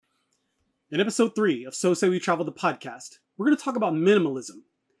In episode 3 of So Say We Travel the podcast, we're going to talk about minimalism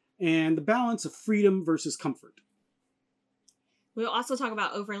and the balance of freedom versus comfort. We'll also talk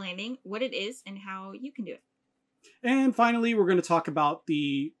about overlanding, what it is, and how you can do it. And finally, we're going to talk about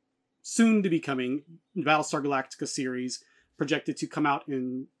the soon-to-be-coming Battlestar Galactica series, projected to come out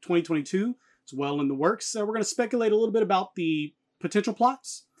in 2022. It's well in the works. So we're going to speculate a little bit about the potential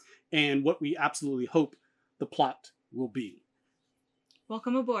plots and what we absolutely hope the plot will be.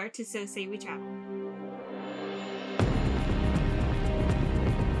 Welcome aboard to So Say We Travel.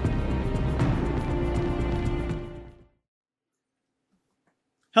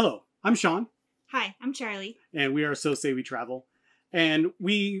 Hello, I'm Sean. Hi, I'm Charlie. And we are So Say We Travel. And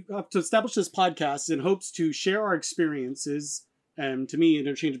we have to establish this podcast in hopes to share our experiences, and to me,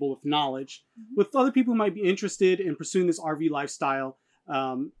 interchangeable with knowledge, with other people who might be interested in pursuing this RV lifestyle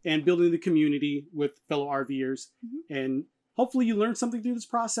and building the community with fellow RVers. And hopefully you learn something through this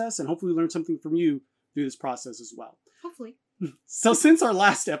process, and hopefully learn something from you through this process as well. Hopefully. So since our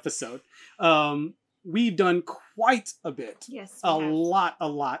last episode, we've done quite a bit. Yes. A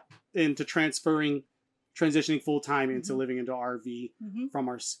lot into transitioning full-time into living into RV from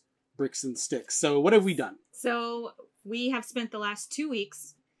our bricks and sticks. So what have we done? So we have spent the last 2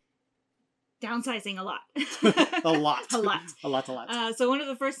 weeks downsizing a lot. A lot. So one of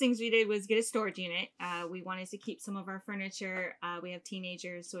the first things we did was get a storage unit. We wanted to keep some of our furniture. We have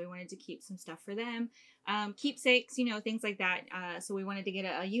teenagers, so we wanted to keep some stuff for them. Keepsakes, things like that. So we wanted to get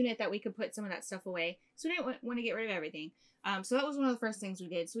a unit that we could put some of that stuff away. So we didn't want to get rid of everything. So that was one of the first things we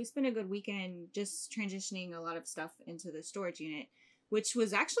did. So we spent a good weekend just transitioning a lot of stuff into the storage unit, which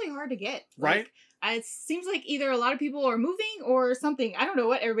was actually hard to get. Right? It seems like either a lot of people are moving or something. I don't know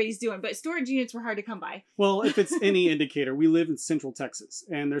what everybody's doing, but storage units were hard to come by. Well, if it's any indicator, we live in Central Texas,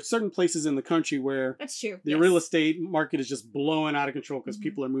 and there's certain places in the country where that's true. The real estate market is just blowing out of control because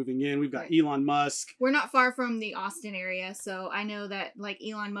people are moving in. We've got Elon Musk. We're not far from the Austin area, so I know that like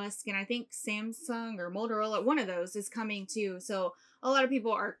Elon Musk and I think Samsung or Motorola, one of those is coming too. So a lot of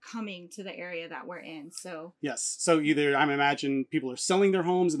people are coming to the area that we're in. So yes, so either I imagine people are selling their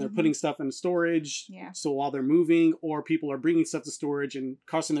homes and they're putting stuff in storage. Yeah. So while they're moving, or people are bringing stuff to storage and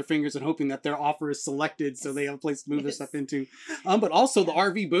crossing their fingers and hoping that their offer is selected so they have a place to move their stuff into. But also the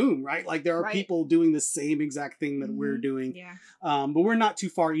RV boom, right? Like there are people doing the same exact thing that we're doing. Yeah. But we're not too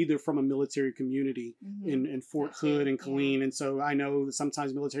far either from a military community in Fort Hood and Killeen. And so I know that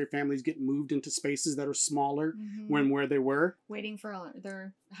sometimes military families get moved into spaces that are smaller when where they were. Waiting for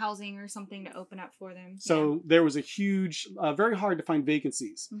their housing or something to open up for them. So there was a huge, very hard to find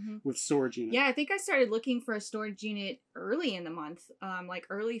vacancies with storage units. Yeah, I think I started looking for a storage unit early in the month, like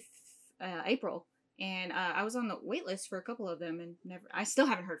early April. And I was on the wait list for a couple of them and I still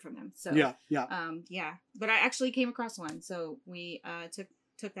haven't heard from them. So yeah. But I actually came across one. So we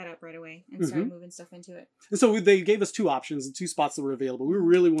took that up right away and started moving stuff into it. And so they gave us two options and two spots that were available. We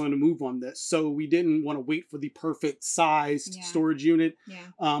really wanted to move on this, so we didn't want to wait for the perfect sized storage unit.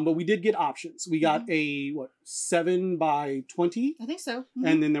 But we did get options. We got a 7 by 20? I think so.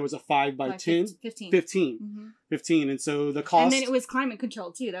 And then there was a 5 by 10? 15. 15. And so the cost... And then it was climate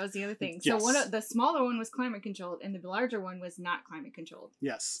controlled too. That was the other thing. So the smaller one was climate controlled and the larger one was not climate controlled.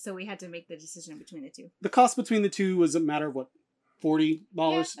 Yes. So we had to make the decision between the two. The cost between the two was a matter of what? $40.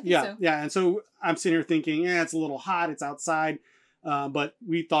 Yeah. And so I'm sitting here thinking, it's a little hot, it's outside. But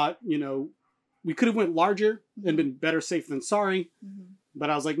we thought, we could have went larger and been better safe than sorry.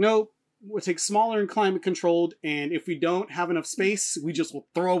 But I was like, no, we'll take smaller and climate controlled. And if we don't have enough space, we just will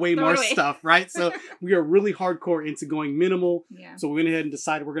throw away more stuff, right? So we are really hardcore into going minimal. Yeah. So we went ahead and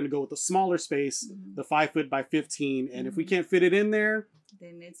decided we're going to go with the smaller space, the 5 foot by 15. And if we can't fit it in there,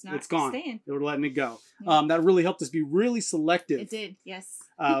 then it's gone. Staying. We're letting it go. That really helped us be really selective. It did, yes.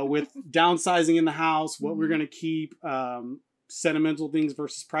 With downsizing in the house, what we're going to keep, sentimental things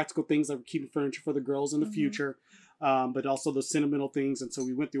versus practical things, like we're keeping furniture for the girls in the future, but also those sentimental things. And so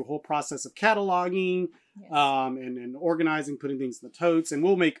we went through a whole process of cataloging and organizing, putting things in the totes. And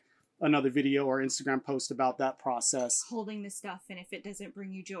we'll make another video or Instagram post about that process. Holding the stuff, and if it doesn't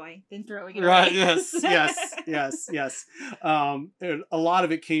bring you joy, then throwing it right, away. yes. A lot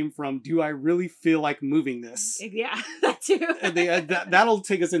of it came from, do I really feel like moving this? Yeah, that too. And that'll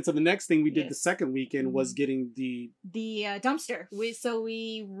take us into the next thing we did the second weekend, was getting the dumpster.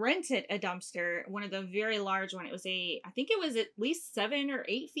 We rented a dumpster, one of the very large one. I think it was at least 7 or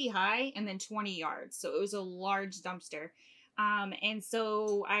 8 feet high and then 20 yards. So it was a large dumpster. And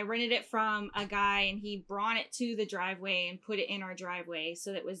so I rented it from a guy and he brought it to the driveway and put it in our driveway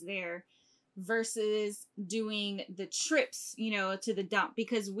so that it was there, versus doing the trips, to the dump,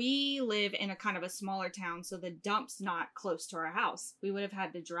 because we live in a kind of a smaller town. So the dump's not close to our house. We would have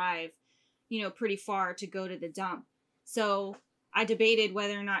had to drive, pretty far to go to the dump. So I debated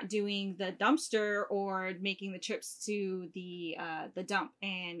whether or not doing the dumpster or making the trips to the dump,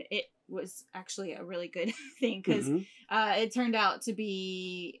 and it was actually a really good thing because it turned out to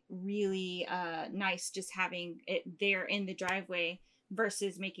be really nice just having it there in the driveway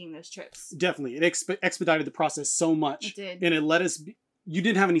versus making those trips. Definitely, it expedited the process so much. It did, and it let us. You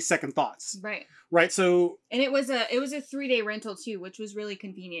didn't have any second thoughts, right. So, and it was a 3-day rental too, which was really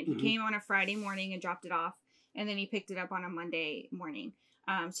convenient. He came on a Friday morning and dropped it off, and then he picked it up on a Monday morning.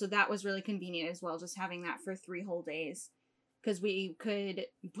 So that was really convenient as well, just having that for 3 whole days. Because we could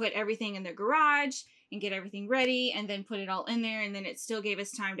put everything in the garage and get everything ready and then put it all in there. And then it still gave us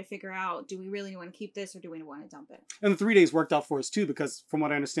time to figure out, do we really want to keep this or do we want to dump it? And the 3 days worked out for us too, because from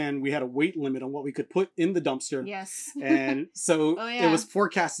what I understand, we had a weight limit on what we could put in the dumpster. Yes. And so it was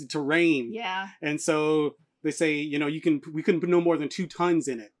forecasted to rain. Yeah. And so they say, we couldn't put no more than 2 tons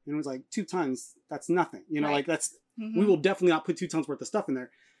in it. And it was like, 2 tons, that's nothing. Like that's, we will definitely not put 2 tons worth of stuff in there.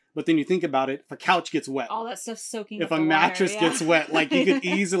 But then you think about it, if a couch gets wet, all that stuff's soaking. If a mattress gets wet, like you could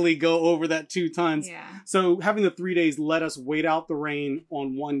easily go over that 2 tons. Yeah. So having the 3 days let us wait out the rain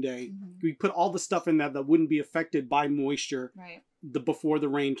on one day. We put all the stuff in there that wouldn't be affected by moisture before the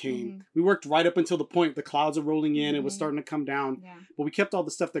rain came. We worked right up until the point the clouds are rolling in, it was starting to come down. Yeah. But we kept all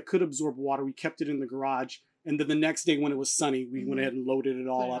the stuff that could absorb water. We kept it in the garage. And then the next day when it was sunny, we went ahead and loaded it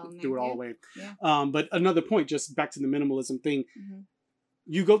all up, threw it all away. Yeah. But another point, just back to the minimalism thing.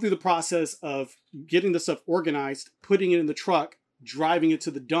 You go through the process of getting the stuff organized, putting it in the truck, driving it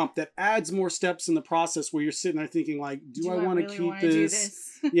to the dump. That adds more steps in the process where you're sitting there thinking like, do I want to keep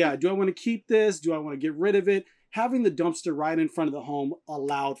this? Yeah. Do I want to keep this? Do I want to get rid of it? Having the dumpster right in front of the home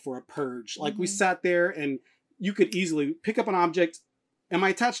allowed for a purge. Like we sat there and you could easily pick up an object. Am I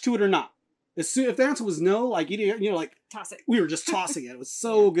attached to it or not? If the answer was no, like, like toss it. We were just tossing it. It was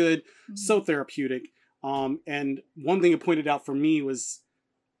so good, so therapeutic. And one thing it pointed out for me was,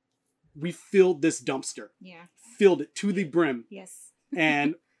 we filled this dumpster. Yeah. Filled it to the brim. Yes.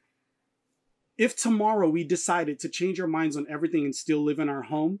 And if tomorrow we decided to change our minds on everything and still live in our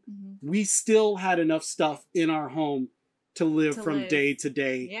home, we still had enough stuff in our home to live from day to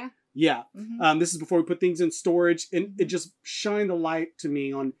day. Yeah. Yeah. This is before we put things in storage. And it just shined the light to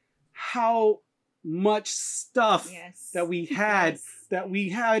me on how much stuff that we had that we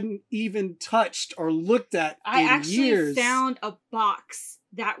hadn't even touched or looked at I in actually years. Found a box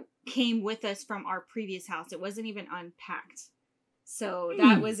that came with us from our previous house. It wasn't even unpacked. So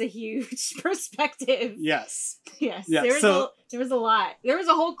that was a huge perspective. Yes. Yes. Yeah. There was a lot. There was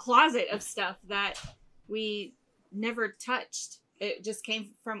a whole closet of stuff that we never touched. It just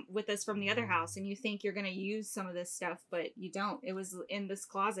came with us from the other house, and you think you're going to use some of this stuff, but you don't. It was in this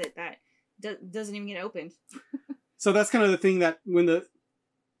closet that doesn't even get opened. So that's kind of the thing that when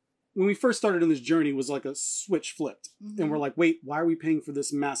we first started on this journey was like a switch flipped. And we're like, wait, why are we paying for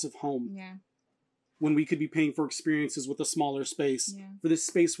this massive home? Yeah. When we could be paying for experiences with a smaller space, for this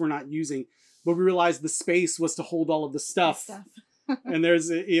space we're not using. But we realized the space was to hold all of the stuff. And there's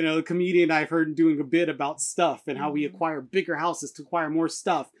a comedian I've heard doing a bit about stuff and how we acquire bigger houses to acquire more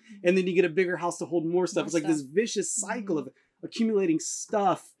stuff. And then you get a bigger house to hold more stuff. It's like this vicious cycle of accumulating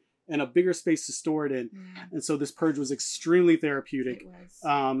stuff and a bigger space to store it in. And so this purge was extremely therapeutic. It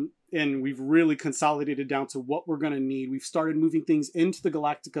was. And we've really consolidated down to what we're going to need. We've started moving things into the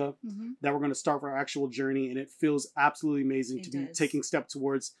Galactica that we're going to start for our actual journey. And it feels absolutely amazing to be taking steps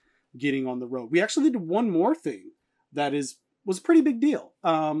towards getting on the road. We actually did one more thing that was a pretty big deal.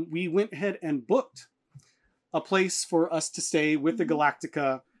 We went ahead and booked a place for us to stay with the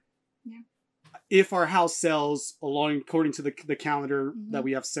Galactica. Yeah. If our house sells according to the calendar that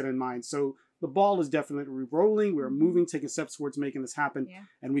we have set in mind. So the ball is definitely rolling. We're moving, taking steps towards making this happen. Yeah.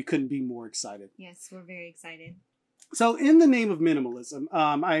 And we couldn't be more excited. Yes, we're very excited. So in the name of minimalism,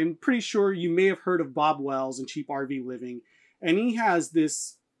 I'm pretty sure you may have heard of Bob Wells and Cheap RV Living. And he has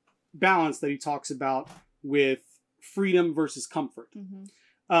this balance that he talks about with freedom versus comfort.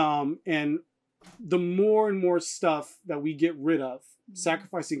 And the more and more stuff that we get rid of,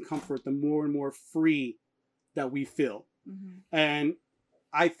 sacrificing comfort, the more and more free that we feel. And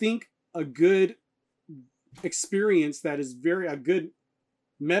I think a good experience that is a good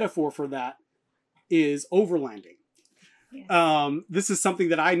metaphor for that is overlanding. Yes. This is something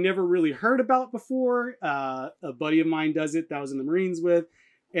that I never really heard about before. A buddy of mine does it that I was in the Marines with.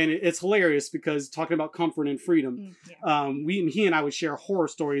 And it's hilarious because talking about comfort and freedom, he and I would share horror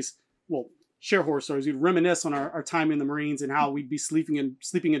stories. Well, share horror stories. We'd reminisce on our time in the Marines and how we'd be sleeping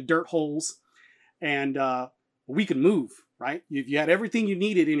in dirt holes, and we could move. right? If you had everything you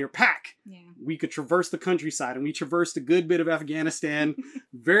needed in your pack, Yeah. we could traverse the countryside, and we traversed a good bit of Afghanistan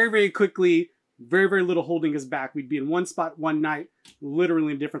very, very quickly, very, very little holding us back. We'd be in one spot one night,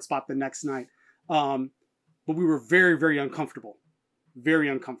 literally in a different spot the next night. But we were very, very uncomfortable. Very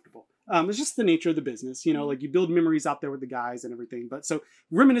uncomfortable. It's just the nature of the business, you know, like you build memories out there with the guys and everything. But so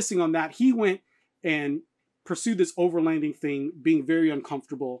reminiscing on that, he went and pursued this overlanding thing, being very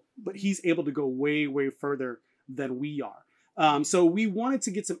uncomfortable, but he's able to go way, way further than we are. So we wanted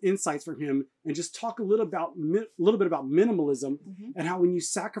to get some insights from him and just talk a little bit about minimalism and how when you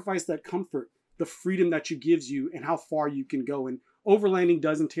sacrifice that comfort, the freedom that it gives you and how far you can go. And overlanding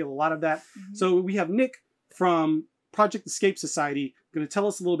does entail a lot of that. So we have Nick from Project Escape Society going to tell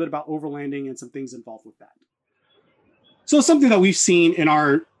us a little bit about overlanding and some things involved with that. So something that we've seen in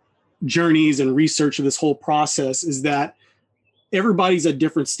our journeys and research of this whole process is that everybody's at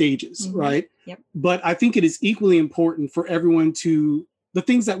different stages, right? Yep. But I think it is equally important for everyone to, the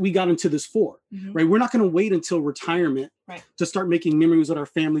things that we got into this for, right? We're not going to wait until retirement to start making memories with our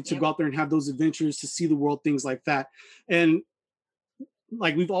family, to go out there and have those adventures, to see the world, things like that. And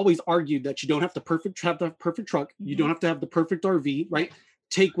like we've always argued that you don't have to have the perfect truck. You don't have to have the perfect RV, right?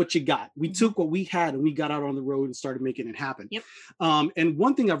 Take what you got. We took what we had and we got out on the road and started making it happen. Yep. And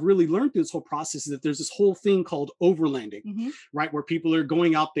one thing I've really learned through this whole process is that there's this whole thing called overlanding, right? Where people are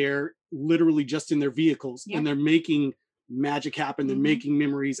going out there literally just in their vehicles and they're making magic happen. They're making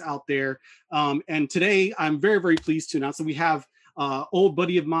memories out there. And today I'm very, very pleased to announce that we have old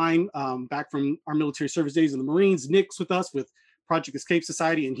buddy of mine back from our military service days in the Marines. Nick's with us with Project Escape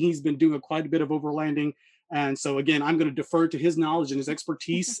Society, and he's been doing quite a bit of overlanding. And so again, I'm going to defer to his knowledge and his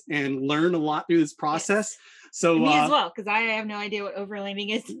expertise and learn a lot through this process. So me as well, because I have no idea what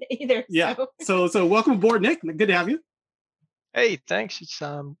overlanding is either. Yeah. So welcome aboard, Nick. Good to have you. Hey, thanks. It's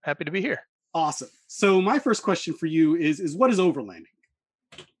happy to be here. Awesome. So my first question for you is what is overlanding?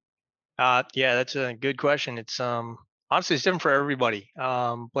 Yeah, that's a good question. It's honestly it's different for everybody.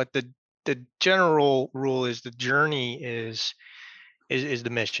 But the general rule is the journey is the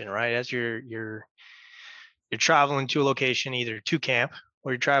mission, right? As you're traveling to a location, either to camp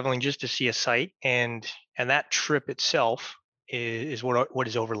or you're traveling just to see a site, and that trip itself is what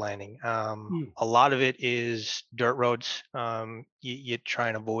is overlanding. A lot of it is dirt roads. You try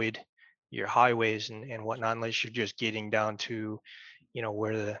and avoid your highways and whatnot, unless you're just getting down to,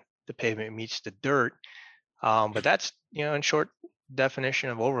 where the pavement meets the dirt. But that's, in short definition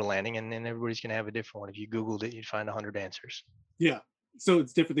of overlanding, and then everybody's gonna have a different one. If you Googled it, you'd find 100 answers. Yeah. So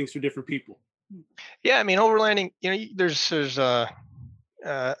it's different things for different people. Yeah, I mean, overlanding. There's a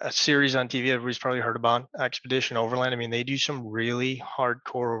series on TV everybody's probably heard about, Expedition Overland. I mean, they do some really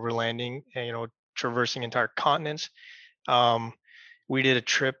hardcore overlanding, traversing entire continents. We did a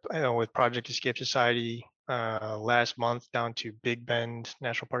trip with Project Escape Society last month down to Big Bend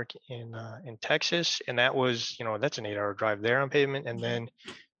National Park in Texas, and that was, that's an 8-hour drive there on pavement, and then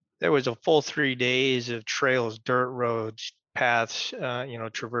there was a full 3 days of trails, dirt roads, paths,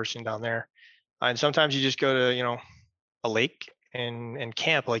 traversing down there. And sometimes you just go to, a lake and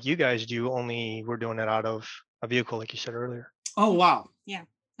camp like you guys do, only we're doing it out of a vehicle, like you said earlier. Oh, wow. Yeah,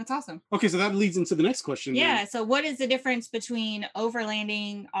 that's awesome. Okay, so that leads into the next question. Yeah, then. so what is the difference between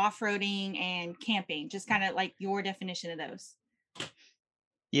overlanding, off-roading, and camping? Just kind of like your definition of those.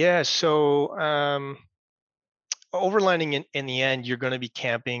 Yeah, so overlanding in the end, you're going to be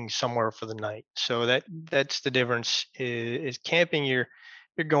camping somewhere for the night. So that's the difference. Is camping, you're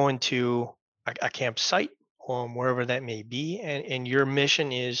going to a campsite, wherever that may be, and your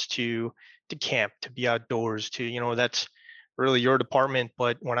mission is to camp, to be outdoors, to that's really your department.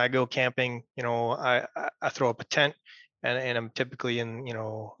 But when I go camping, I throw up a tent, and I'm typically in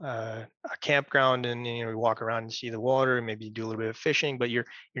a campground, and we walk around and see the water, and maybe do a little bit of fishing, but you're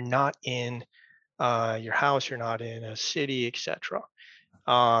not in your house, you're not in a city, etc.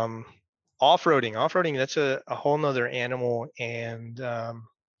 Off-roading, that's a whole nother animal. And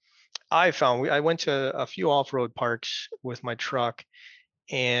I found I went to a few off-road parks with my truck,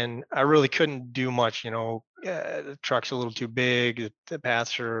 and I really couldn't do much. The truck's a little too big, the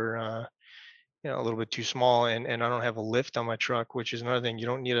paths are a little bit too small, and I don't have a lift on my truck, which is another thing. You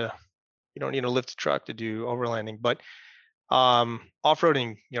don't need a lift truck to do overlanding. But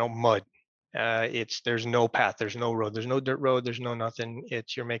off-roading, mud. There's no path, there's no road, there's no dirt road, there's no nothing.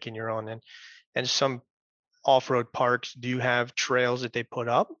 You're making your own. And some off-road parks do have trails that they put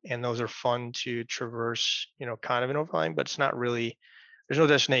up, and those are fun to traverse, kind of an overland, but it's not really, there's no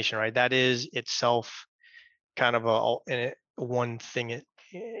destination, right? That is itself kind of a one thing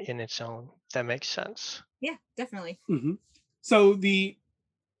in its own. If that makes sense. Yeah, definitely. So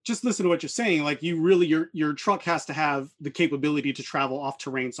just listen to what you're saying. Like you really, your truck has to have the capability to travel off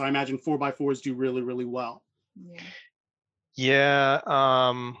terrain. So I imagine 4x4s do really, really well. Yeah. Yeah,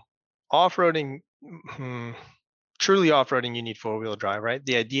 off-roading, hmm, truly off-roading, you need four-wheel drive, right?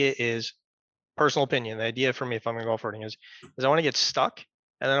 The idea is personal opinion. The idea for me, if I'm going to go off-roading, is I want to get stuck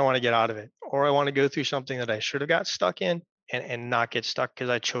and then I want to get out of it, or I want to go through something that I should have got stuck in and not get stuck because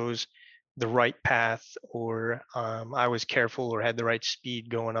I chose the right path, or I was careful or had the right speed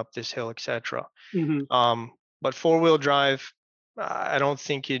going up this hill, etc. Hmm. But four-wheel drive, I don't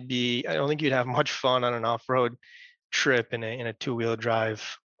think you'd have much fun on an off-road trip in a two-wheel drive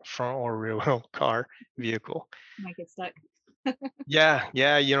front or rear wheel car vehicle. Might get stuck. Yeah,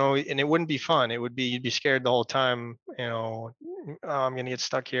 yeah, and it wouldn't be fun. It would be You'd be scared the whole time. "Oh, I'm gonna get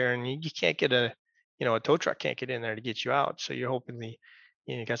stuck here," and you can't get a tow truck can't get in there to get you out. So you're hoping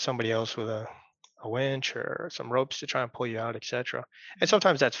you got somebody else with a winch or some ropes to try and pull you out, etc. And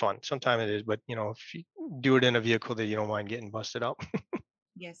sometimes that's fun. Sometimes it is, but if you do it in a vehicle that you don't mind getting busted up.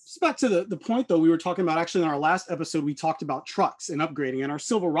 Yes. Just back to the point though, we were talking about actually in our last episode, we talked about trucks and upgrading, and our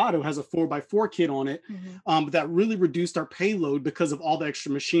Silverado has a 4x4 kit on it, but that really reduced our payload because of all the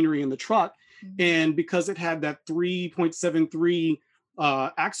extra machinery in the truck, and because it had that 3.73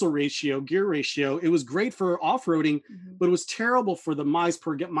 gear ratio. It was great for off-roading, but it was terrible for the miles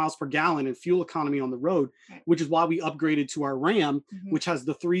per gallon and fuel economy on the road, Right. which is why we upgraded to our Ram, which has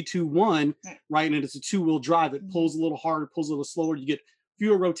the 3.2.1, right, and it's a two-wheel drive. It pulls a little harder, pulls a little slower. You get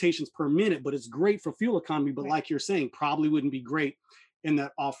fewer rotations per minute, but it's great for fuel economy. But like you're saying, probably wouldn't be great in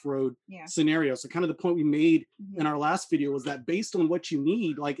that off-road scenario. So kind of the point we made in our last video was that based on what you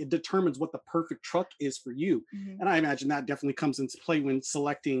need, like it determines what the perfect truck is for you. And I imagine that definitely comes into play when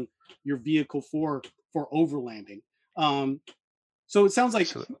selecting your vehicle for overlanding. So it sounds like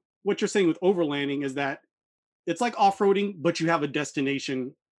Absolutely. what you're saying with overlanding is that it's like off-roading, but you have a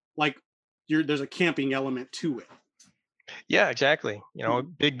destination, like there's a camping element to it. Yeah, exactly.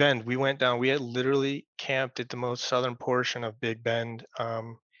 Mhm. Big Bend, we had literally camped at the most southern portion of Big Bend,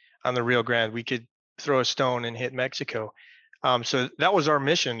 on the Rio Grande. We could throw a stone and hit Mexico. So that was our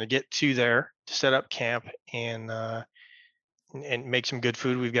mission, to get to there, to set up camp and make some good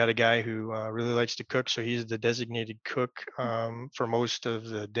food. We've got a guy who really likes to cook, so he's the designated cook for most of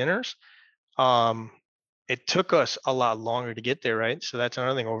the dinners. Um, it took us a lot longer to get there, right? So that's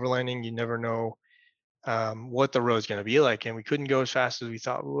another thing. Overlanding, you never know what the road's going to be like, and we couldn't go as fast as we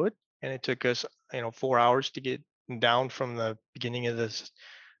thought we would, and it took us 4 hours to get down from the beginning of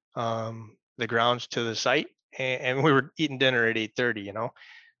the grounds to the site, and we were eating dinner at 8:30.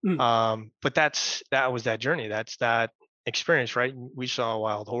 Mm. But that was that journey. That's that experience, right? We saw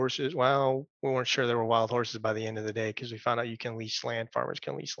wild horses. Well, we weren't sure there were wild horses by the end of the day, because we found out you can lease land. Farmers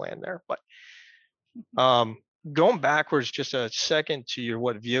can lease land there. But um, going backwards just a second to your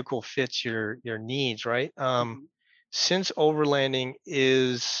what vehicle fits your needs, right? Mhm. Since overlanding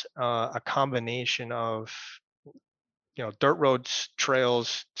is a combination of dirt roads,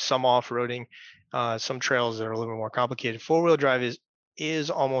 trails, some off-roading, some trails that are a little bit more complicated. Four-wheel drive is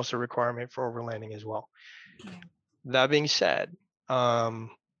almost a requirement for overlanding as well. Yeah. That being said,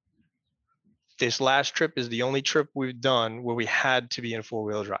 um, this last trip is the only trip we've done where we had to be in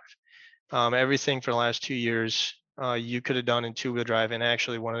four-wheel drive. Everything for the last 2 years, you could have done in two-wheel drive, and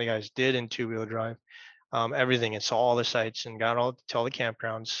actually one of the guys did in two-wheel drive. Everything, and saw all the sites and got to all the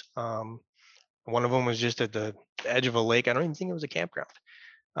campgrounds. One of them was just at the edge of a lake. I don't even think it was a campground.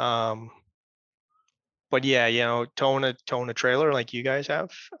 Um, but yeah, towing a trailer like you guys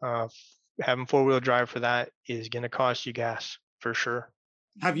have, having four-wheel drive for that is going to cost you gas for sure.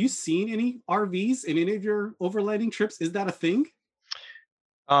 Have you seen any RVs in any of your overlanding trips? Is that a thing?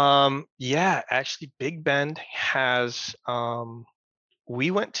 Yeah, actually, Big Bend has.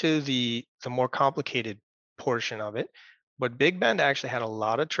 We went to the more complicated portion of it, but Big Bend actually had a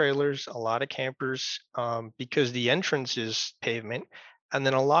lot of trailers, a lot of campers, because the entrance is pavement, and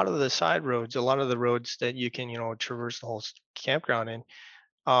then a lot of the side roads, a lot of the roads that you can traverse the whole campground in,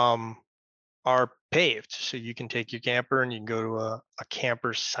 um, are paved, so you can take your camper and you can go to a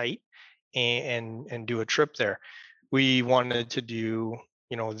camper site and do a trip there. We wanted to do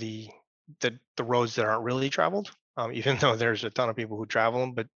the roads that aren't really traveled, even though there's a ton of people who travel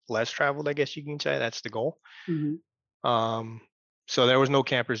them, but less traveled, I guess you can say. That's the goal. Mhm. Um, so there was no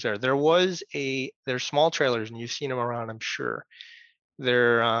campers there. There's small trailers, and you've seen them around, I'm sure.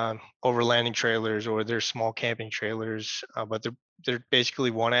 They're overlanding trailers, or they're small camping trailers, but they're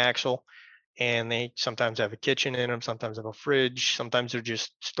basically one axle, and they sometimes have a kitchen in them, sometimes have a fridge, sometimes they're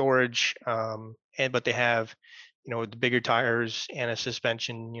just storage, but they have the bigger tires and a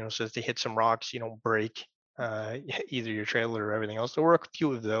suspension, so if they hit some rocks you don't break. either your trailer or everything else. There were a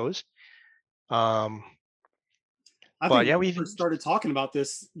few of those. Um, I but think yeah, when we we've first started talking about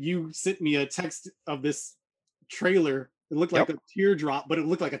this, you sent me a text of this trailer. It looked like yep, a teardrop, but it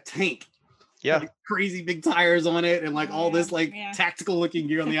looked like a tank. yeah, Had crazy big tires on it and like Oh, all yeah. this like Yeah. tactical looking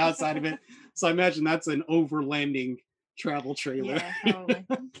gear on the outside of it. So I imagine that's an overlanding travel trailer. Yeah, probably.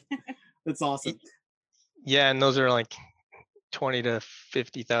 That's awesome. yeah, and those are like $20,000 to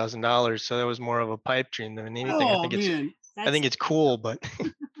 $50,000. So that was more of a pipe dream than anything. Oh man. I That's think it's cool, but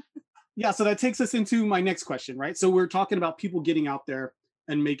Yeah, so that takes us into my next question, right? So we're talking about people getting out there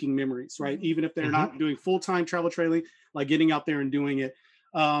and making memories, right? Mhm. Even if they're Mhm. not doing full-time travel trailing, like getting out there and doing it.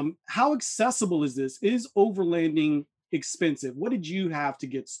 How accessible is this? Is overlanding expensive? What did you have to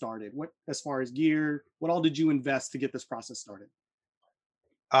get started? What, as far as gear, what all did you invest to get this process started?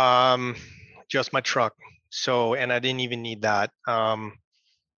 um, just my truck. So, and I didn't even need that.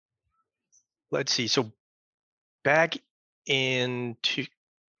 Let's see. So back in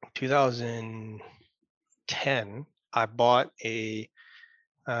 2010, I bought a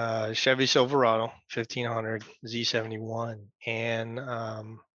Chevy Silverado 1500 Z71, and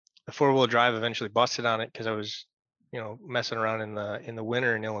the four-wheel drive eventually busted on it because I was, messing around in the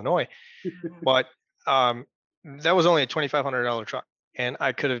winter in Illinois. Mhm. But um, that was only a $2,500 truck, and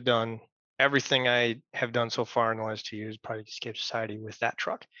I could have done everything I have done so far in the last 2 years, probably escape society with that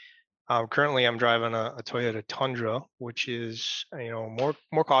truck. Currently, I'm driving a Toyota Tundra, which is more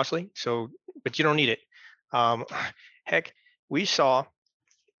costly. So, but you don't need it. Um, heck, we saw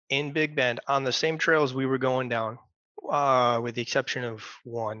in Big Bend on the same trails we were going down, with the exception of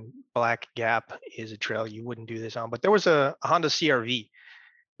one. Black Gap is a trail you wouldn't do this on, but there was a Honda CRV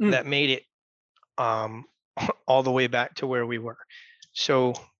Mm, that made it um, all the way back to where we were.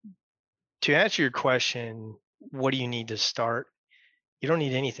 So, to answer your question, what do you need to start? You don't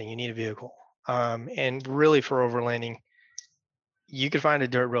need anything. You need a vehicle. And really, for overlanding, you could find a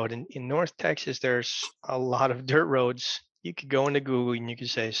dirt road. In North Texas, there's a lot of dirt roads. You could go into Google and you could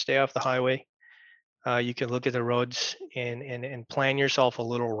say, stay off the highway. You can look at the roads and plan yourself a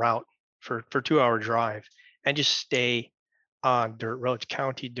little route for 2 hour drive and just stay on dirt roads,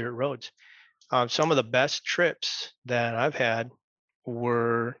 county dirt roads. Some of the best trips that I've had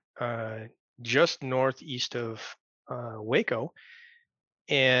were just northeast of Waco,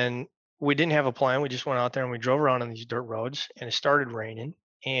 and we didn't have a plan. We just went out there and we drove around on these dirt roads, and it started raining,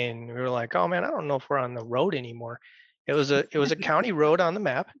 and we were like, "Oh man, I don't know if we're on the road anymore." It was a county road on the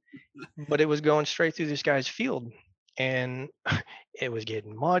map, but it was going straight through this guy's field, and it was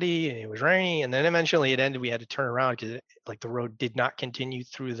getting muddy and it was raining, and then eventually it ended. We had to turn around because like the road did not continue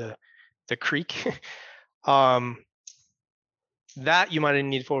through the creek. um, that you might have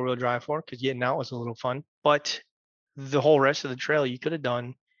needed four-wheel drive for because getting out was a little fun, but the whole rest of the trail you could have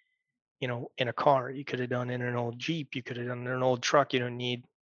done, in a car. You could have done in an old Jeep. You could have done in an old truck. You don't need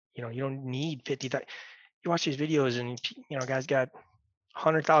 50,000. You watch these videos and guys got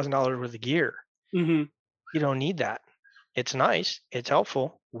 $100,000 worth of gear. mhm. You don't need that. It's nice. It's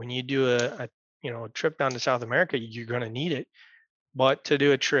helpful when you do a trip down to South America. You're gonna need it, but to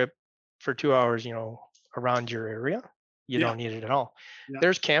do a trip for 2 hours, around your area, you Yeah, don't need it at all. yeah.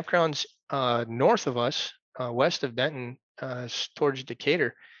 There's campgrounds north of us, west of Denton, towards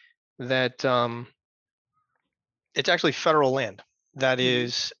Decatur, that it's actually federal land that Mhm.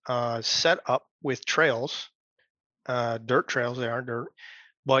 is set up with trails, dirt trails. They are dirt,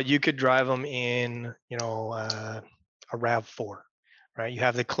 but you could drive them in, a RAV4, right? You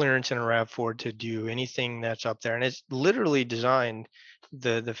have the clearance in a RAV4 to do anything that's up there, and it's literally designed.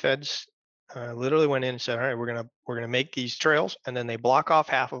 The feds literally went in and said, "All right, we're gonna make these trails," and then they block off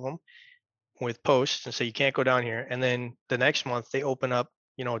half of them with posts and say you can't go down here. And then the next month they open up,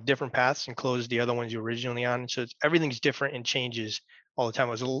 different paths and close the other ones you were originally on. So everything's different and changes all the time.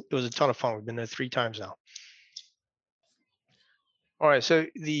 It was a ton of fun. We've been there 3 times now. All right, so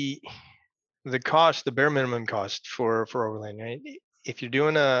the cost, the bare minimum cost for overland, right? If you're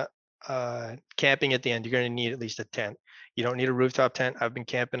doing a camping at the end, you're going to need at least a tent. You don't need a rooftop tent. I've been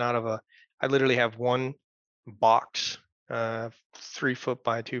camping out of I literally have one box, 3 foot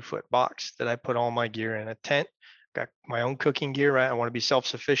by 2 foot box that I put all my gear in. A tent, got my own cooking gear, right? I want to be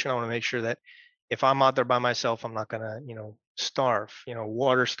self-sufficient. I want to make sure that if I'm out there by myself, I'm not gonna, starve.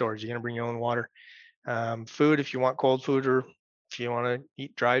 Water storage. You're gonna bring your own water. Food, if you want cold food, or if you want to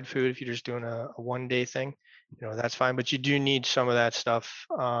eat dried food, if you're just doing a 1 day thing, that's fine. But you do need some of that stuff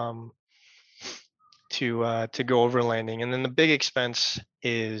to go overlanding. And then the big expense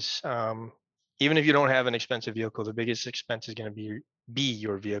is, even if you don't have an expensive vehicle, the biggest expense is going to be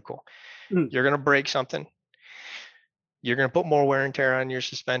your vehicle. Mm, You're going to break something. you're going to put more wear and tear on your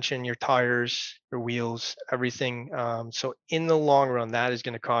suspension, your tires, your wheels, everything. So in the long run, that is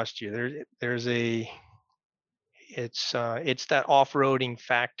going to cost you. There's a it's that off-roading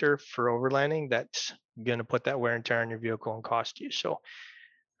factor for overlanding that's going to put that wear and tear on your vehicle and cost you. So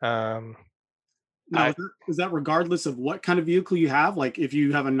um, Now, I is that regardless of what kind of vehicle you have? Like, if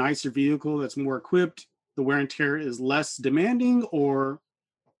you have a nicer vehicle that's more equipped, the wear and tear is less demanding, or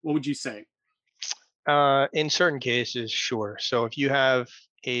what would you say? in certain cases, sure. So if you have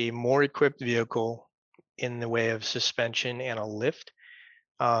a more equipped vehicle in the way of suspension and a lift,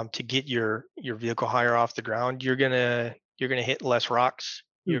 to get your vehicle higher off the ground, you're gonna hit less rocks.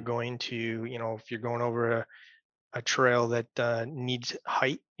 You're Hmm. going to, if you're going over a trail that needs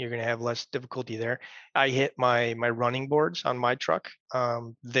height, you're gonna have less difficulty there. I hit my running boards on my truck.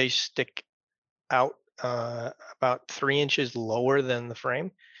 They stick out about 3 inches lower than the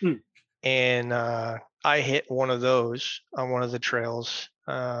frame, Hmm. and I hit one of those on one of the trails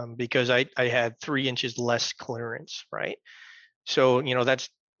because I had 3 inches less clearance, right? So, that's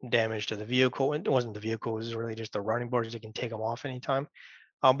damage to the vehicle. It wasn't the vehicle, it was really just the running boards. You can take them off anytime.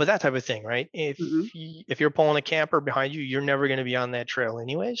 But that type of thing, right? Hmm. If you're pulling a camper behind you, you're never going to be on that trail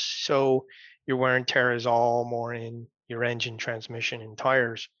anyways. So your wear and tear is all more in your engine, transmission, and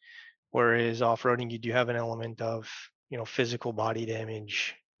tires. Whereas off-roading, you do have an element of, physical body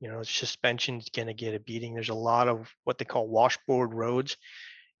damage. Suspension's going to get a beating. There's a lot of what they call washboard roads.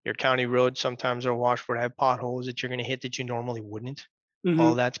 Your county roads sometimes are washboard, have potholes that you're going to hit that you normally wouldn't. Hmm.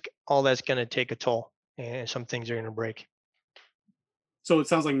 All that's going to take a toll, and some things are going to break. So it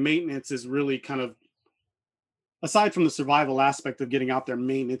sounds like maintenance is really kind of, aside from the survival aspect of getting out there,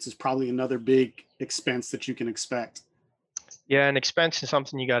 maintenance is probably another big expense that you can expect. Yeah, and expense is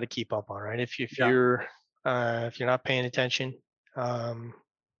something you got to keep up on, right? Yeah. If you're not paying attention, um,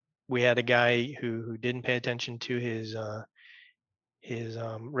 we had a guy who didn't pay attention to his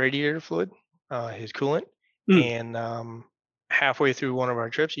radiator fluid, his coolant, Mm. and halfway through one of our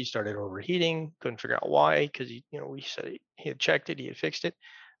trips, he started overheating. Couldn't figure out why because we said he had checked it, he had fixed it.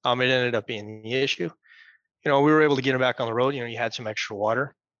 It ended up being the issue. We were able to get him back on the road. You had some extra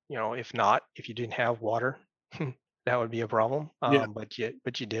water. If not, if you didn't have water, that would be a problem. Yeah. But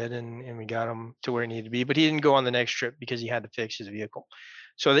you did, and we got him to where he needed to be. But he didn't go on the next trip because he had to fix his vehicle.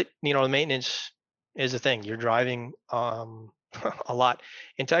 So that the maintenance is a thing. You're driving a lot.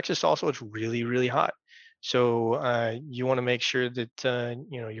 In Texas, also, it's really really hot. So you want to make sure that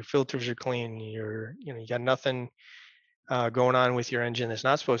your filters are clean. You got nothing going on with your engine that's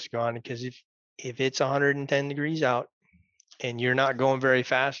not supposed to go on, because if it's 110 degrees out and you're not going very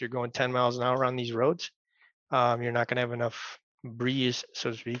fast, you're going 10 miles an hour on these roads, you're not going to have enough breeze, so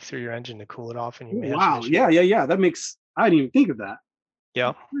to speak, through your engine to cool it off, and you may have some Wow. issues. Yeah. Yeah. Yeah. That makes. I didn't even think of that.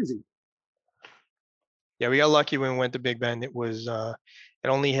 Yeah, That's crazy. yeah, we got lucky when we went to Big Bend. It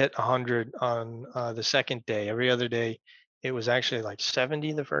only hit 100 on the second day. Every other day, it was actually like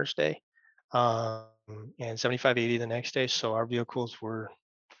 70 the first day, um, and 75, 80 the next day. So our vehicles were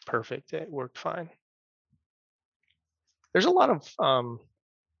perfect. It worked fine. There's a lot of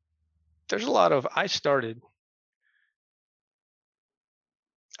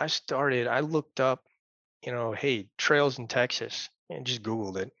I looked up, hey, trails in Texas, and just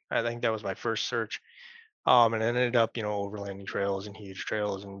Googled it. I think that was my first search. And it ended up, overlanding trails and huge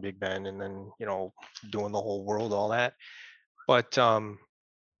trails and Big Bend, and then, doing the whole world, all that. But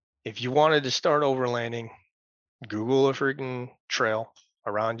if you wanted to start overlanding, Google a freaking trail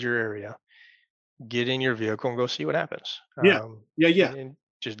around your area, get in your vehicle and go see what happens. Yeah. Yeah. Yeah. And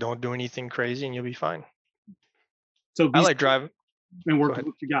just don't do anything crazy and you'll be fine. So I be like safe driving. and Go work with ahead.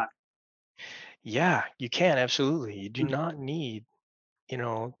 what you got. Yeah, you can, absolutely. You do Mm. not need, you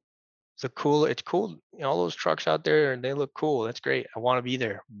know, it's cool. All those trucks out there, they look cool. That's great. I want to be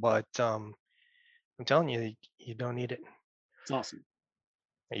there. But I'm telling you, you don't need it. It's awesome.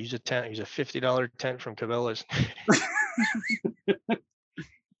 I use a tent. I use a $50 tent from Cabela's.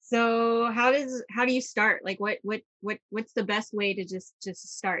 So how do you start? Like what's the best way to just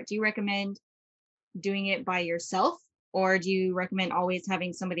start? Do you recommend doing it by yourself, or do you recommend always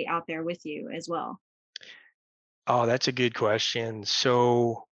having somebody out there with you as well? Oh, that's a good question.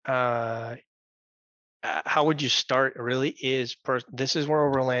 So, how would you start? Really is this is where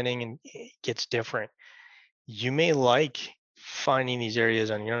overlanding and it gets different. You may like finding these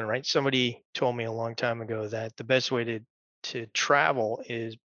areas on your own, right? Somebody told me a long time ago that the best way to travel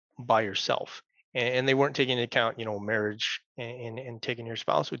is by yourself. And they weren't taking into account, marriage and taking your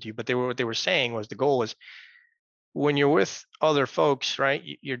spouse with you. But what they were saying was the goal is when you're with other folks, right?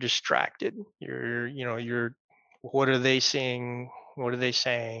 You're distracted. You're what are they seeing? What are they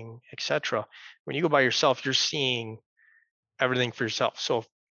saying, etc. When you go by yourself, you're seeing everything for yourself. So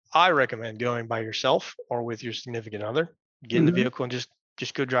I recommend going by yourself or with your significant other. Get in the Mhm. vehicle and just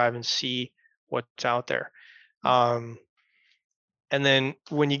go drive and see what's out there. Um, and then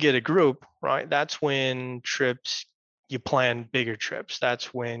when you get a group, right, that's when trips, you plan bigger trips.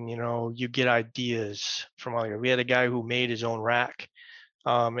 That's when, you get ideas from other. We had a guy who made his own rack.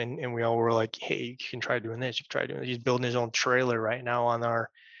 And we all were like, hey, you can try doing this. You can try doing this. He's building his own trailer right now on our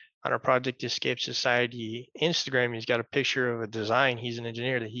Project Escape Society Instagram. He's got a picture of a design. He's an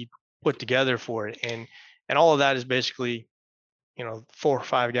engineer that he put together for it. And all of that is basically, 4 or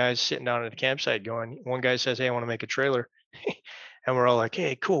 5 guys sitting down at a campsite going, one guy says, hey, I want to make a trailer. And we're all like,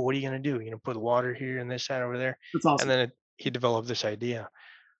 hey, cool. What are you going to do? Put the water here and this side over there. That's And awesome. then he developed this idea.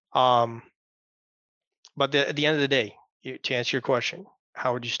 But at the end of the day, to answer your question,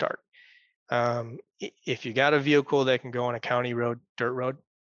 how would you start? If you got a vehicle that can go on a county road, dirt road,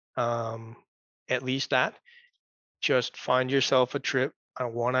 at least that, just find yourself a trip,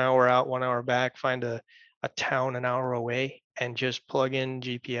 1 hour out, 1 hour back, find a town an hour away, and just plug in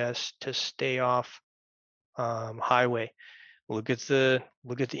GPS to stay off highway. Look at the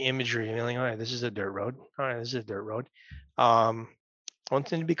imagery. You're like, all right, this is a dirt road. All right, this is a dirt road. One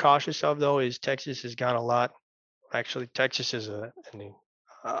thing to be cautious of though is Texas has got a lot. Actually, Texas is a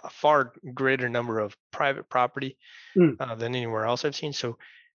far greater number of private property Mm. than anywhere else I've seen. So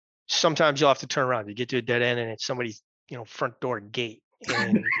sometimes you'll have to turn around. You get to a dead end and it's somebody's, front door gate.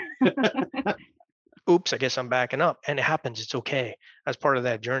 And oops, I guess I'm backing up. And it happens. It's okay. That's part of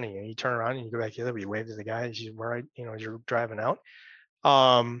that journey. And you turn around and you go back the other way. You wave to the guy as you're driving out.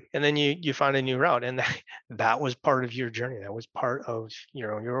 And then you find a new route. And that was part of your journey. That was part of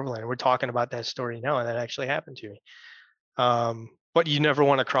your overland. We're talking about that story now, and that actually happened to me. But you never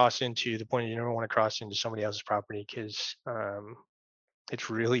want to cross into the point. You never want to cross into somebody else's property because it's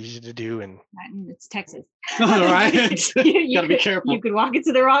really easy to do. And It's Texas. All right. You Gotta be careful. You could walk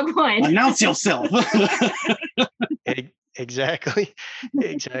into the wrong one. Announce yourself. Exactly.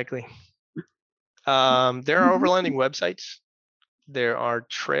 Exactly. There are overlanding websites. There are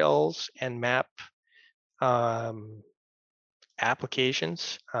trails and map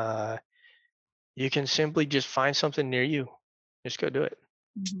applications. You can simply just find something near you. Just go do it.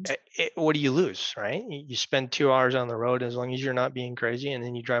 What do you lose, right? You spend 2 hours on the road as long as you're not being crazy, and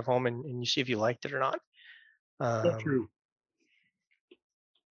then you drive home and you see if you liked it or not. So true.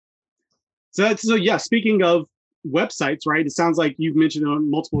 So yeah, speaking of websites, right? It sounds like you've mentioned on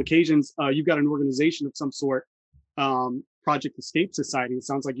multiple occasions, you've got an organization of some sort, Project Escape Society. It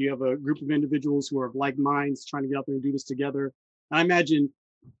sounds like you have a group of individuals who are of like minds trying to get out there and do this together. I imagine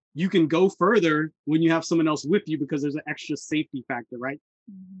you can go further when you have someone else with you because there's an extra safety factor, right?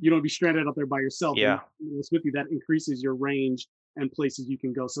 You don't be stranded out there by yourself. Yeah. It's with you, that increases your range and places you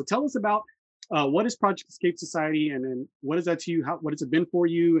can go. So tell us about what is Project Escape Society, and then what is that to you? What has it been for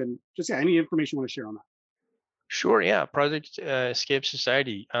you? And just any information you want to share on that. Sure. Yeah. Project Escape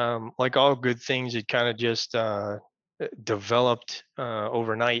Society. Like all good things, it kind of just developed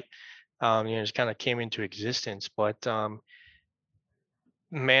overnight. Just kind of came into existence. But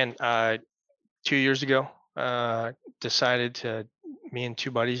man, 2 years ago, decided to. Me and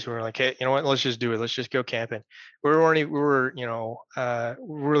 2 buddies were like, hey, you know what? Let's just do it. Let's just go camping. We really wanted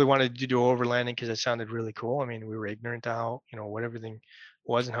to do overlanding because it sounded really cool. I mean, we were ignorant to how, what everything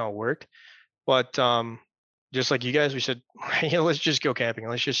was and how it worked. But just like you guys, we said, hey, let's just go camping.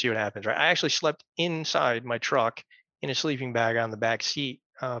 Let's just see what happens. Right? I actually slept inside my truck in a sleeping bag on the back seat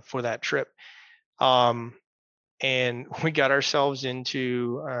for that trip. And we got ourselves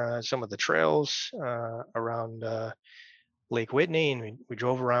into some of the trails around Lake Whitney, and we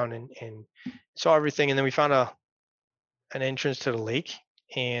drove around and saw everything. And then we found an entrance to the lake,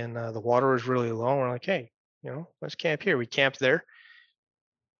 and the water was really low. We're like, hey, let's camp here. We camped there,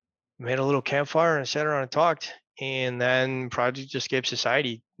 made a little campfire, and sat around and talked. And then Project Escape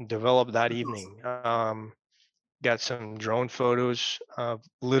Society developed that evening. Got some drone photos of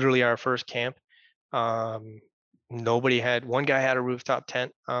literally our first camp. One guy had a rooftop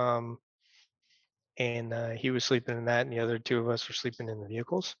tent. And he was sleeping in that, and the other 2 of us were sleeping in the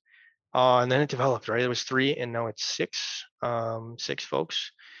vehicles. And then it developed, right? It was 3, and now it's 6. 6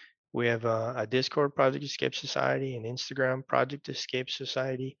 folks. We have a Discord, Project Escape Society, an Instagram, Project Escape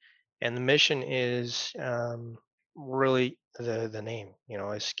Society, and the mission is really the name,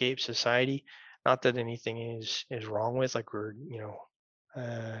 Escape Society. Not that anything is wrong with, like we're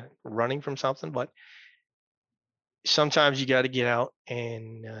running from something, but sometimes you got to get out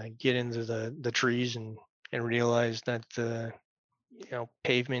and get into the trees and realize that the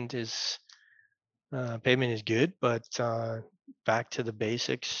pavement is good, but back to the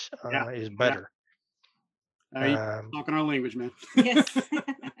basics is better. You talking our language, man. Yes.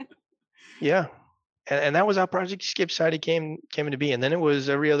 Yeah. And that was how Project Escape Society came into being. And then it was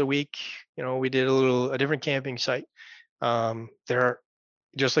every other week, we did a different camping site. There,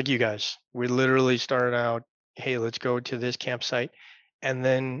 just like you guys, we literally started out, hey, let's go to this campsite. And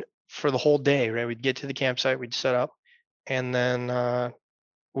then for the whole day, right, we'd get to the campsite, we'd set up, and then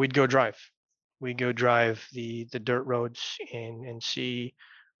we'd go drive. We'd go drive the dirt roads and see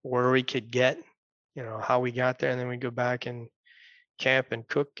where we could get, how we got there. And then we'd go back and camp and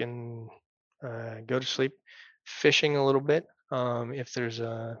cook and go to sleep, fishing a little bit if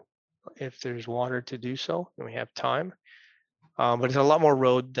there's water to do so and we have time. But it's a lot more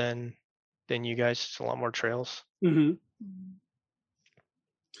road than you guys. It's a lot more trails. Mm-hmm.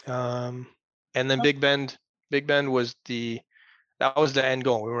 And then Big Bend was that was the end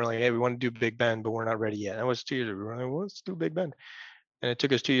goal. We were like, hey, we want to do Big Bend, but we're not ready yet. That was 2 years ago. We were like, well, let's do Big Bend. And it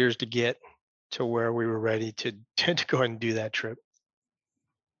took us 2 years to get to where we were ready to go ahead and do that trip.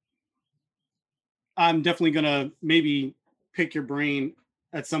 I'm definitely gonna maybe pick your brain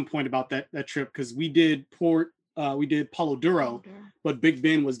at some point about that trip, because we did Palo Duro, but Big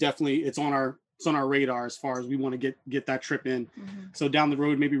Bend was definitely it's on our radar as far as we want to get that trip in. Mm-hmm. So down the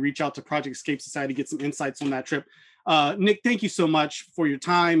road, maybe reach out to Project Escape Society, get some insights on that trip. Nick, thank you so much for your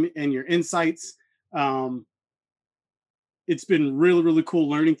time and your insights. It's been really, really cool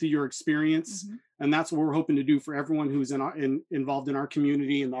learning through your experience. Mm-hmm. And that's what we're hoping to do for everyone who's involved in our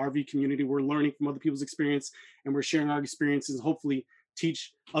community, in the RV community. We're learning from other people's experience, and we're sharing our experiences, and hopefully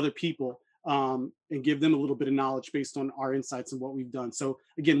teach other people and give them a little bit of knowledge based on our insights and what we've done. So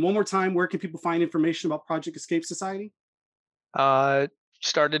again, one more time, where can people find information about Project Escape Society?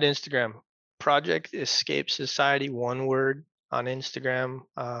 Started Instagram, Project Escape Society, one word on Instagram.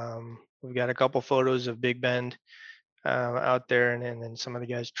 We've got a couple photos of Big Bend out there, and then some of the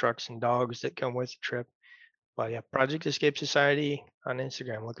guys' trucks and dogs that come with the trip. But yeah, Project Escape Society on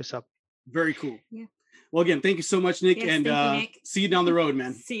Instagram. Look us up. Very cool. Yeah. Well, again, thank you so much, Nick. Yes, and thank you, Nick. See you down the road,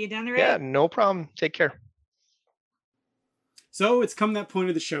 man. See you down the road. Yeah, no problem. Take care. So it's come that point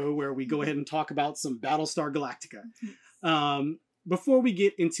of the show where we go ahead and talk about some Battlestar Galactica. Before we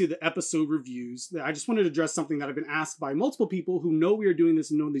get into the episode reviews, I just wanted to address something that I've been asked by multiple people who know we are doing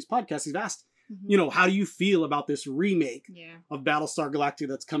this and know these podcasts. They've asked, how do you feel about this remake of Battlestar Galactica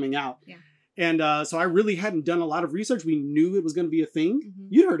that's coming out? Yeah. And so I really hadn't done a lot of research. We knew it was going to be a thing. Mm-hmm.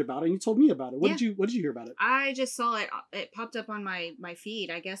 You heard about it and you told me about it. What did you hear about it? I just saw it. It popped up on my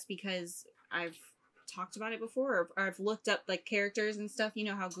feed, I guess, because I've talked about it before, or I've looked up like characters and stuff. You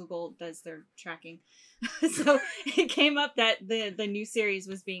know how Google does their tracking. So it came up that the new series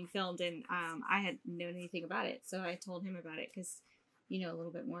was being filmed, and I hadn't known anything about it. So I told him about it because you know a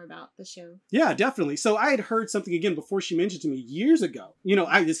little bit more about the show. Yeah, definitely. So I had heard something again before she mentioned to me years ago.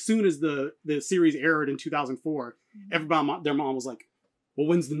 As soon as the series aired in 2004, everybody, their mom was like, well,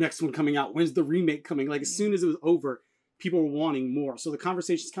 when's the next one coming out? When's the remake coming? Like as soon as it was over, people were wanting more. So the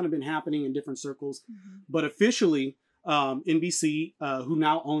conversation's kind of been happening in different circles. But officially, NBC, who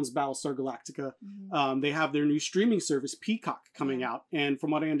now owns Battlestar Galactica, they have their new streaming service, Peacock, coming out. And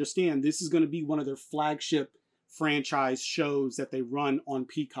from what I understand, this is going to be one of their flagship franchise shows that they run on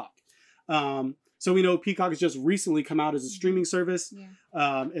Peacock. So we know Peacock has just recently come out as a streaming service.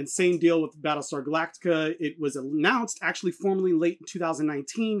 And same deal with Battlestar Galactica. It was announced actually formally late in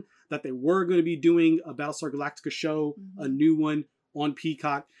 2019 that they were going to be doing a Battlestar Galactica show, a new one on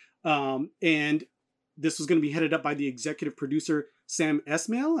Peacock. And this was going to be headed up by the executive producer, Sam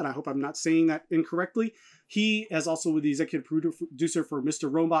Esmail, and I hope I'm not saying that incorrectly. He is also the executive producer for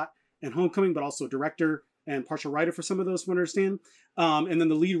Mr. Robot and Homecoming, but also director and partial writer for some of those, from what I understand. And then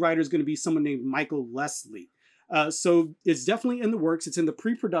the lead writer is going to be someone named Michael Leslie. So it's definitely in the works. It's in the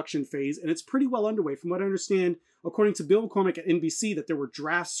pre-production phase, and it's pretty well underway. From what I understand, according to Bill McCormick at NBC, that there were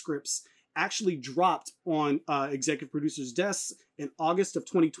draft scripts actually dropped on executive producers' desks in August of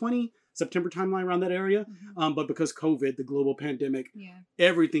 2020, September timeline around that area. But because COVID, the global pandemic,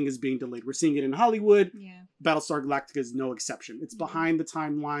 everything is being delayed. We're seeing it in Hollywood. Battlestar Galactica is no exception. It's behind the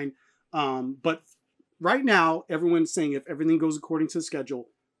timeline. But right now, everyone's saying if everything goes according to the schedule,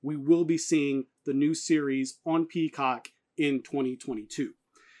 we will be seeing the new series on Peacock in 2022.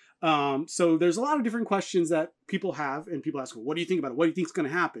 So there's a lot of different questions that people have, and people ask, well, what do you think about it? What do you think is going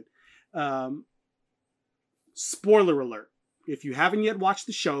to happen? Spoiler alert. If you haven't yet watched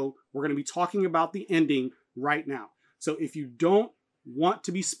the show, we're going to be talking about the ending right now. So if you don't want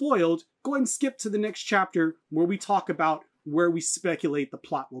to be spoiled, go ahead and skip to the next chapter where we talk about where we speculate the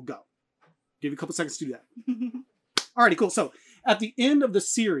plot will go. Give you a couple seconds to do that. Alrighty, cool. So at the end of the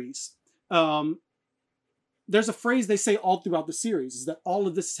series, there's a phrase they say all throughout the series, is that all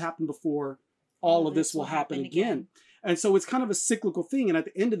of this has happened before all of this will happen again. And so it's kind of a cyclical thing. And at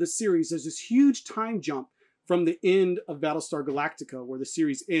the end of the series, there's this huge time jump from the end of Battlestar Galactica, where the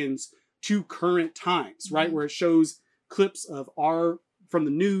series ends, to current times, right? Where it shows clips of from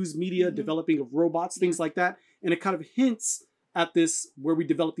the news media developing of robots, things like that. And it kind of hints at this, where we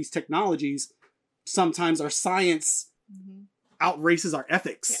develop these technologies. Sometimes our science outraces our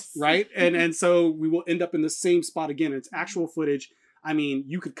ethics, right? And so we will end up in the same spot again. It's actual footage. I mean,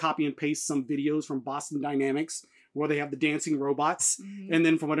 you could copy and paste some videos from Boston Dynamics where they have the dancing robots. And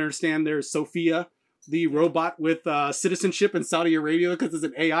then from what I understand, there's Sophia, the robot with citizenship in Saudi Arabia, because it's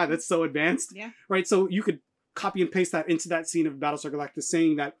an AI that's so advanced. Right? So you could copy and paste that into that scene of Battlestar Galactica,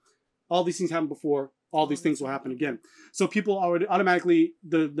 saying that all these things happened before, all these things will happen again. So people are automatically,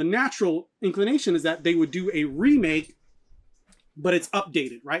 the natural inclination is that they would do a remake, but it's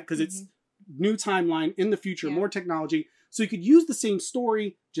updated, right? Because it's new timeline in the future, more technology. So you could use the same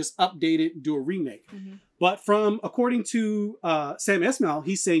story, just update it and do a remake. But according to Sam Esmail,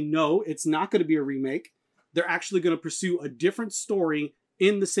 he's saying, no, it's not going to be a remake. They're actually going to pursue a different story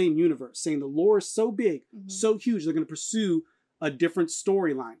in the same universe, saying the lore is so big, so huge, they're going to pursue a different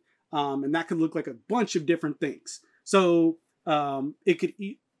storyline. And that could look like a bunch of different things. So it could,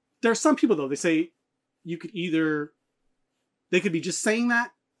 there are some people though, they say you could they could be just saying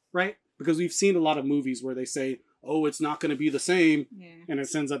that, right? Because we've seen a lot of movies where they say, oh, it's not going to be the same. And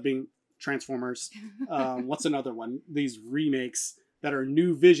it ends up being Transformers. What's another one? These remakes that are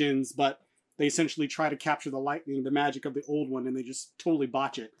new visions, but they essentially try to capture the lightning, the magic of the old one, and they just totally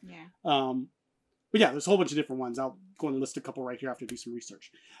botch it. But yeah, there's a whole bunch of different ones. I'll go and list a couple right here after I do some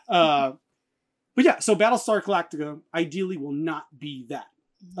research. But yeah, so Battlestar Galactica ideally will not be that.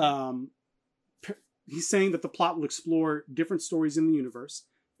 He's saying that the plot will explore different stories in the universe.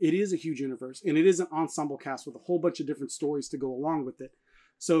 It is a huge universe, and it is an ensemble cast with a whole bunch of different stories to go along with it.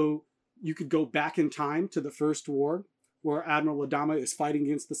 So you could go back in time to the First War, where Admiral Adama is fighting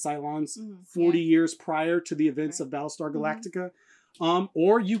against the Cylons 40 years prior to the events of Battlestar Galactica.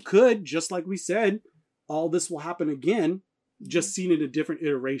 Or you could, just like we said, all this will happen again, just seen in a different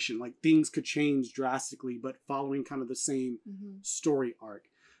iteration. Like things could change drastically, but following kind of the same story arc.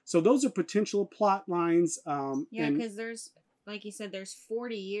 So those are potential plot lines. Because there's, like you said, there's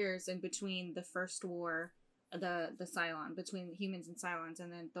 40 years in between the First War, the Cylon, between humans and Cylons,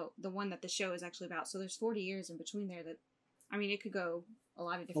 and then the one that the show is actually about. So there's 40 years in between there that, I mean, it could go a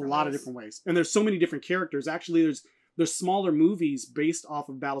lot of different ways. And there's so many different characters. Actually, there's smaller movies based off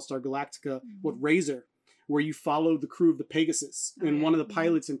of Battlestar Galactica with Razor, where you follow the crew of the Pegasus and one of the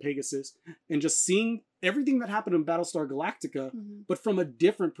pilots in Pegasus, and just seeing everything that happened in Battlestar Galactica, but from a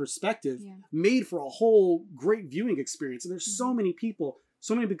different perspective, made for a whole great viewing experience. And there's so many people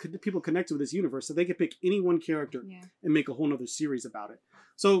connected with this universe that they could pick any one character and make a whole nother series about it.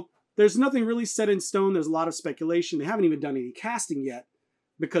 So there's nothing really set in stone. There's a lot of speculation. They haven't even done any casting yet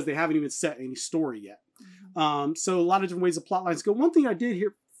because they haven't even set any story yet. So a lot of different ways the plot lines go. One thing I did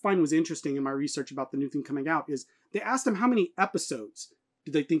find was interesting in my research about the new thing coming out is they asked him how many episodes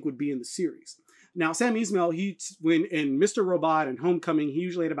do they think would be in the series. Now, Sam Esmail, when in Mr. Robot and Homecoming, he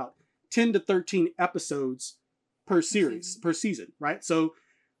usually had about 10 to 13 episodes per season, right? So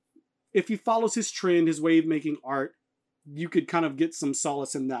if he follows his trend, his way of making art, you could kind of get some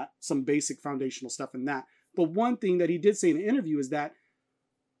solace in that, some basic foundational stuff in that. But one thing that he did say in an interview is that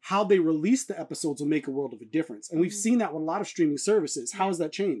how they release the episodes will make a world of a difference. And we've seen that with a lot of streaming services. How has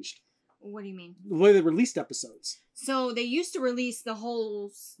that changed? What do you mean? The way they released episodes. So they used to release the whole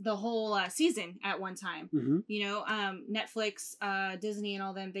season at one time. You know, Netflix, Disney, and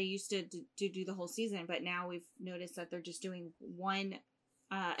all them. They used to do the whole season, but now we've noticed that they're just doing one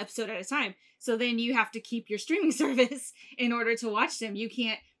episode at a time. So then you have to keep your streaming service in order to watch them. You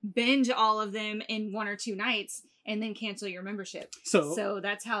can't binge all of them in 1 or 2 nights and then cancel your membership. So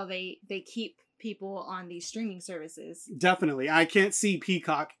that's how they keep people on these streaming services. Definitely. I can't see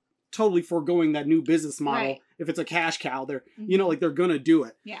Peacock totally foregoing that new business model. If it's a cash cow, they're they're gonna do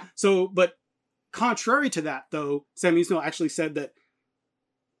it. So, but contrary to that though, Sam Esmail actually said that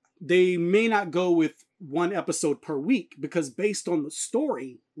they may not go with 1 episode per week, because based on the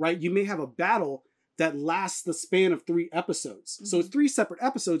story, right, you may have a battle that lasts the span of 3 episodes. So it's 3 separate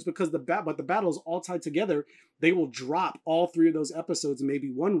episodes, because the battle is all tied together. They will drop all 3 of those episodes in maybe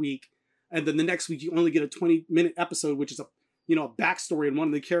 1 week, and then the next week you only get a 20-minute episode, which is a backstory and one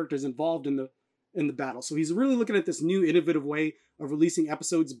of the characters involved in the battle. So he's really looking at this new innovative way of releasing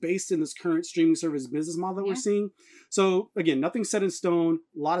episodes based in this current streaming service business model that we're seeing. So again, nothing set in stone,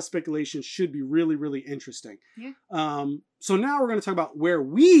 a lot of speculation, should be really, really interesting. So now we're going to talk about where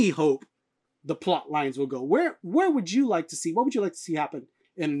we hope the plot lines will go. Where would you like to see, what would you like to see happen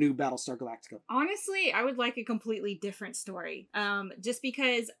in a new Battlestar Galactica? Honestly, I would like a completely different story. Just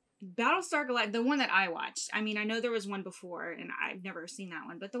because Battlestar Galactica, the one that I watched, I mean, I know there was one before and I've never seen that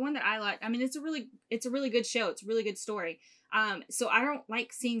one, but the one that I like, I mean, it's a really good show. It's a really good story. So I don't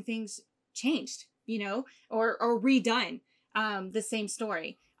like seeing things changed, you know, or redone, the same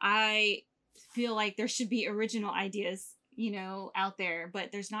story. I feel like there should be original ideas, you know, out there,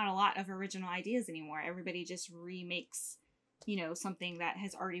 but there's not a lot of original ideas anymore. Everybody just remakes, you know, something that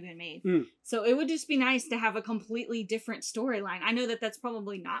has already been made. So it would just be nice to have a completely different storyline. I know that that's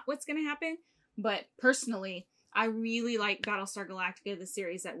probably not what's going to happen, but personally, I really like Battlestar Galactica, the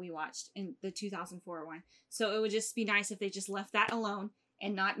series that we watched in the 2004 one. So it would just be nice if they just left that alone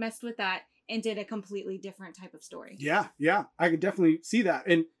and not messed with that and did a completely different type of story. Yeah, I could definitely see that.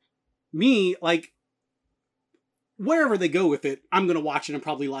 And me, like, wherever they go with it, I'm going to watch it and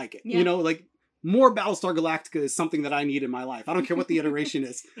probably like it. Yeah. You know, like, more Battlestar Galactica is something that I need in my life. I don't care what the iteration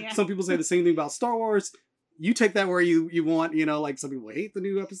is. Yeah. Some people say the same thing about Star Wars. You take that where you want, you know, like some people hate the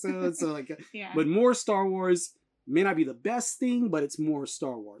new episodes. So like, yeah. But more Star Wars may not be the best thing, but it's more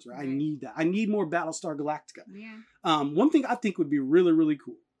Star Wars, right? I need that. I need more Battlestar Galactica. Yeah. One thing I think would be really, really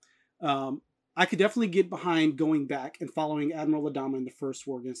cool. I could definitely get behind going back and following Admiral Adama in the first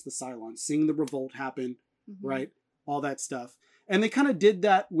war against the Cylons, seeing the revolt happen, right? All that stuff. And they kind of did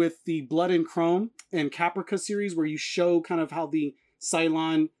that with the Blood and Chrome and Caprica series, where you show kind of how the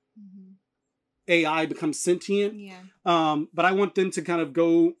Cylon AI becomes sentient. Yeah. But I want them to kind of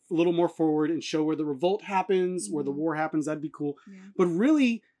go a little more forward and show where the revolt happens, where the war happens. That'd be cool. Yeah. But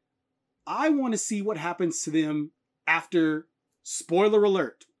really, I want to see what happens to them after, spoiler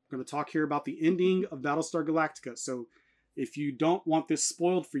alert, I'm going to talk here about the ending of Battlestar Galactica. So if you don't want this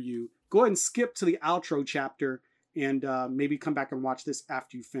spoiled for you, go ahead and skip to the outro chapter and maybe come back and watch this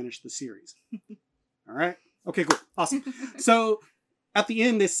after you finish the series. All right? Okay, cool. Awesome. So at the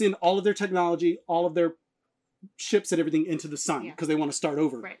end, they send all of their technology, all of their ships and everything into the sun because they want to start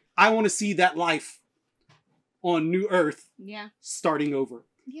over. Right. I want to see that life on New Earth starting over.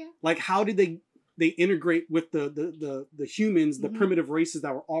 Yeah. Like, how did they integrate with the humans, the primitive races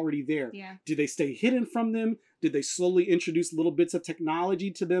that were already there? Yeah. Did they stay hidden from them? Did they slowly introduce little bits of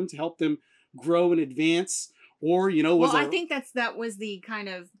technology to them to help them grow and advance? Or, you know, I think that was the kind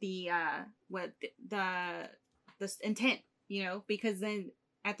of the intent, you know, because then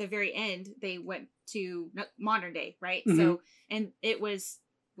at the very end they went to modern day, right? So, and it was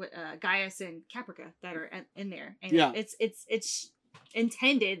Gaius and Caprica that are in there, and it's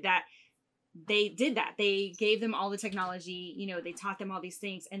intended that they did that. They gave them all the technology, you know, they taught them all these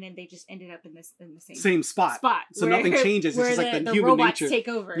things, and then they just ended up in the same spot. So nothing changes. It's just like the human robots nature. Take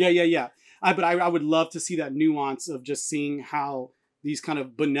over. Yeah. But I would love to see that nuance of just seeing how these kind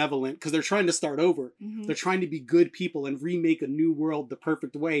of benevolent, because they're trying to start over. They're trying to be good people and remake a new world the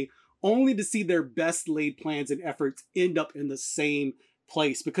perfect way, only to see their best laid plans and efforts end up in the same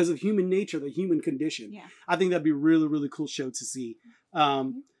place because of human nature, the human condition. Yeah. I think that'd be a really, really cool show to see.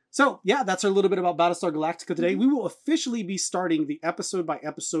 So, yeah, that's a little bit about Battlestar Galactica today. We will officially be starting the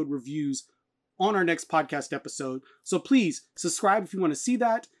episode-by-episode reviews on our next podcast episode. So please subscribe if you want to see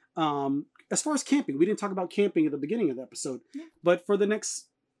that. As far as camping, we didn't talk about camping at the beginning of the episode. Yeah. But for the next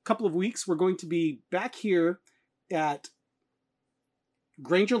couple of weeks, we're going to be back here at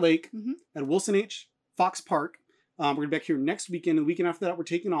Granger Lake at Wilson H. Fox Park. We're going to be back here next weekend. And the weekend after that, we're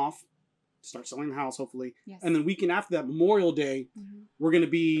taking off. Start selling the house, hopefully. Yes. And then the weekend after that, Memorial Day, we're going to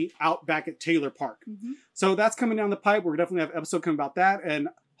be out back at Taylor Park. So that's coming down the pipe. We're definitely have an episode coming about that. And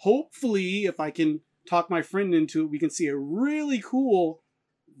hopefully, if I can talk my friend into it, we can see a really cool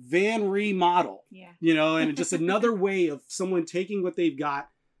van remodel. Yeah. You know, and just another way of someone taking what they've got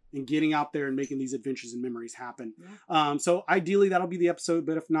and getting out there and making these adventures and memories happen. Yeah. So ideally, that'll be the episode.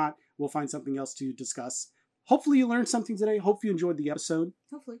 But if not, we'll find something else to discuss. Hopefully, you learned something today. Hopefully, you enjoyed the episode.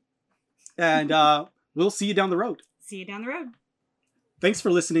 Hopefully. And we'll see you down the road. See you down the road. Thanks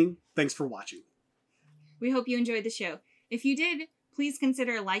for listening. Thanks for watching. We hope you enjoyed the show. If you did, please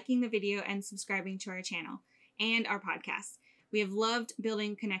consider liking the video and subscribing to our channel and our podcast. We have loved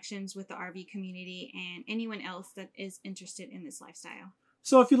building connections with the RV community and anyone else that is interested in this lifestyle.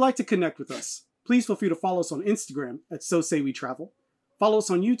 So if you'd like to connect with us, please feel free to follow us on Instagram at So Say We Travel. Follow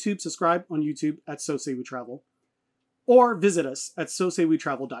us on YouTube, subscribe on YouTube at So Say We Travel. Or visit us at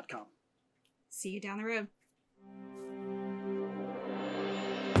SoSayWeTravel.com. See you down the road.